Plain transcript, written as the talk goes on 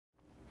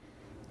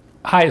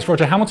Hi, it's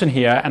Roger Hamilton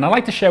here, and I'd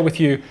like to share with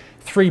you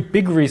 3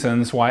 big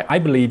reasons why I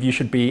believe you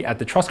should be at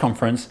the Trust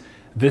Conference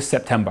this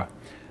September.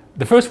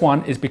 The first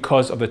one is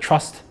because of the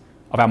trust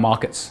of our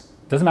markets.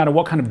 Doesn't matter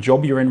what kind of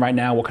job you're in right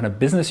now, what kind of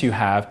business you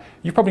have,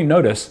 you've probably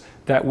noticed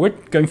that we're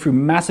going through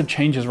massive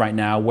changes right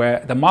now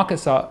where the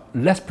markets are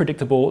less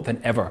predictable than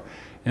ever.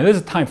 And there's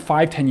a time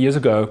 5-10 years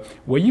ago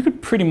where you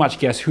could pretty much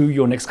guess who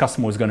your next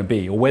customer was going to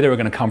be or where they were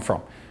going to come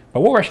from. But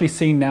what we're actually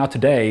seeing now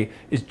today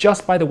is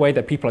just by the way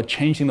that people are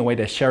changing the way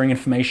they're sharing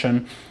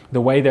information,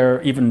 the way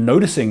they're even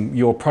noticing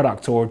your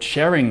product or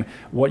sharing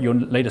what your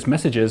latest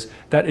message is,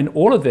 that in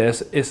all of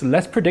this is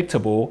less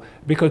predictable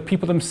because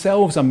people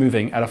themselves are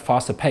moving at a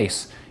faster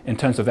pace in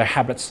terms of their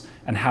habits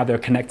and how they're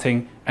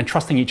connecting and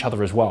trusting each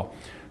other as well.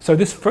 So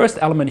this first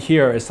element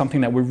here is something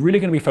that we're really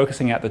going to be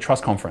focusing at the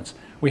Trust Conference.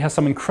 We have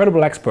some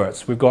incredible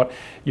experts. We've got,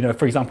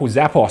 for example,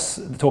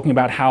 Zappos talking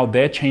about how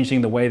they're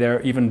changing the way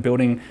they're even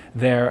building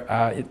their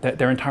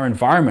entire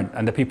environment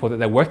and the people that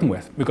they're working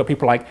with. We've got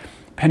people like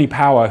Penny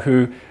Power,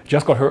 who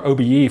just got her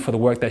OBE for the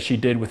work that she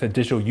did with the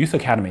Digital Youth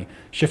Academy,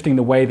 shifting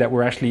the way that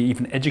we're actually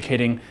even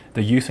educating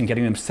the youth and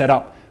getting them set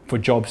up for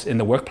jobs in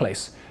the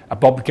workplace.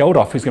 Bob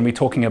Geldof, who's going to be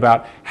talking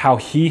about how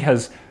he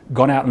has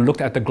gone out and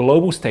looked at the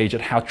global stage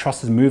at how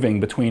trust is moving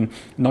between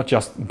not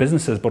just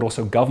businesses but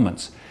also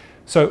governments.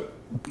 So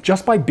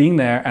just by being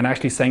there and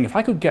actually saying, if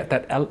I could get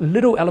that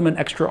little element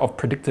extra of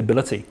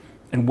predictability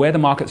and where the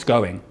market's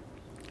going,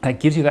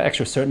 that gives you that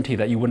extra certainty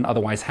that you wouldn't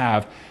otherwise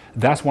have.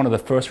 That's one of the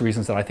first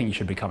reasons that I think you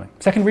should be coming.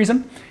 Second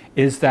reason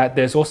is that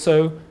there's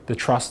also the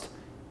trust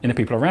in the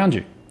people around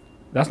you.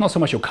 That's not so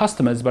much your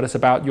customers, but it's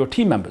about your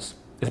team members.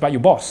 It's about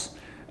your boss.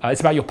 It's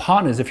about your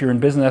partners if you're in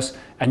business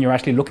and you're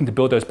actually looking to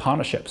build those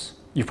partnerships.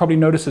 You've probably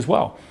noticed as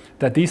well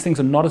that these things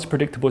are not as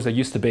predictable as they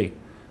used to be.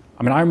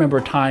 I mean, I remember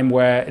a time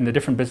where in the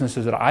different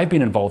businesses that I've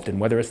been involved in,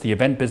 whether it's the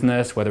event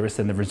business, whether it's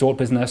in the resort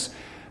business,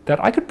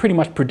 that I could pretty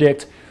much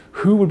predict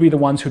who would be the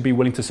ones who'd be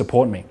willing to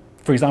support me.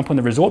 For example, in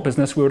the resort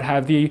business, we'd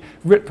have the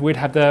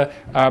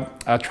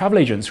travel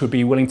agents who would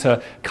be willing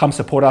to come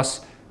support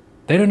us.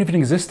 They don't even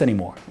exist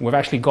anymore. We've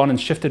actually gone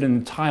and shifted an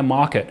entire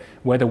market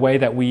where the way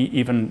that we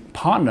even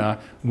partner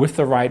with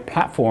the right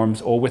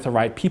platforms or with the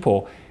right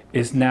people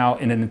is now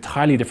in an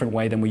entirely different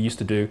way than we used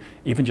to do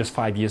even just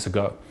 5 years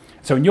ago.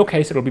 So in your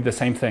case, it'll be the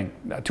same thing.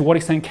 To what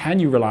extent can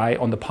you rely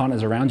on the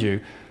partners around you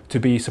to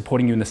be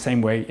supporting you in the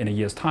same way in a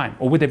year's time?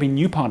 Or would there be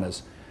new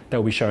partners that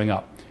will be showing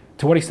up?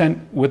 To what extent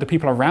would the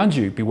people around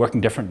you be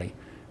working differently?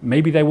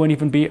 Maybe they won't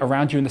even be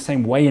around you in the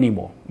same way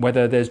anymore,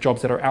 whether there's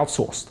jobs that are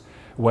outsourced,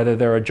 whether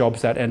there are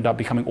jobs that end up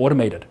becoming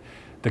automated.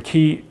 The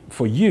key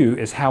for you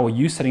is how are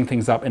you setting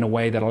things up in a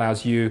way that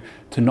allows you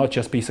to not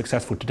just be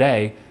successful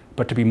today,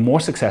 but to be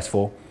more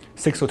successful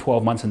 6 or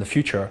 12 months in the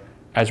future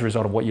as a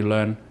result of what you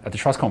learn at the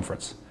Trust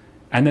Conference.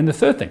 And then the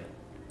third thing,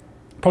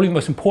 probably the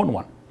most important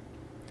one,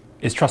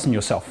 is trusting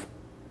yourself.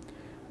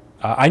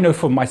 I know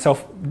for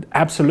myself,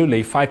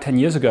 absolutely 5-10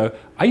 years ago,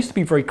 I used to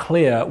be very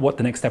clear what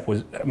the next step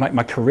was,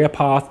 my career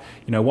path,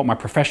 what my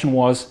profession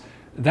was.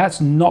 That's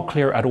not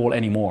clear at all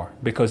anymore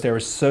because there are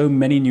so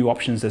many new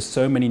options, there's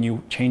so many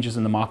new changes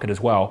in the market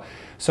as well.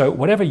 So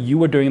whatever you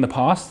were doing in the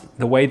past,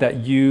 the way that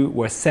you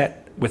were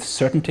set with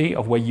certainty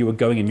of where you were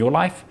going in your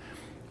life,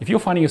 if you're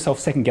finding yourself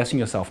second guessing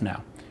yourself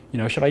now,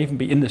 should I even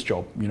be in this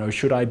job?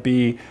 Should I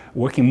be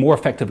working more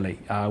effectively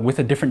with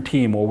a different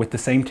team or with the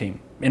same team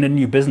in a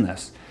new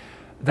business?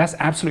 That's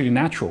absolutely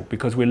natural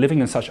because we're living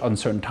in such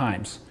uncertain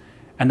times.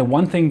 And the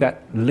one thing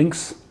that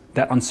links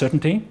that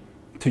uncertainty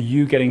to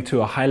you getting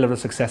to a high level of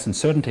success and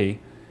certainty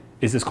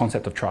is this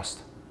concept of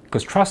trust.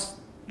 Because trust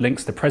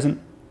links the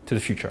present to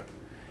the future.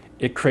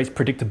 It creates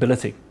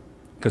predictability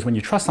because when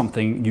you trust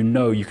something,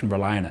 you can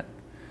rely on it.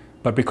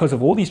 But because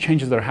of all these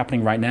changes that are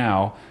happening right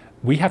now,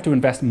 we have to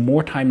invest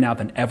more time now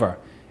than ever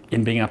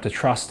in being able to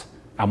trust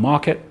our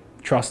market,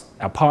 trust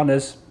our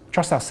partners,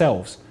 trust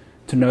ourselves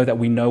to know that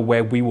we know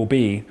where we will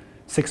be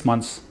 6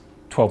 months,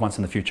 12 months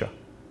in the future.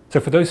 So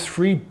for those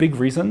 3 big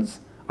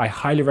reasons, I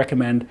highly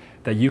recommend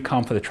that you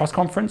come for the Trust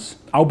Conference.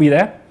 I'll be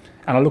there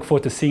and I look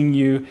forward to seeing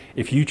you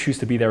if you choose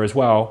to be there as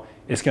well.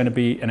 It's going to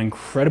be an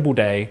incredible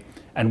day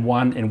and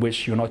one in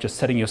which you're not just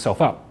setting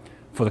yourself up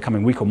for the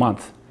coming week or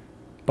month,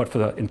 but for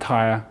the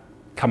entire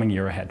coming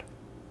year ahead.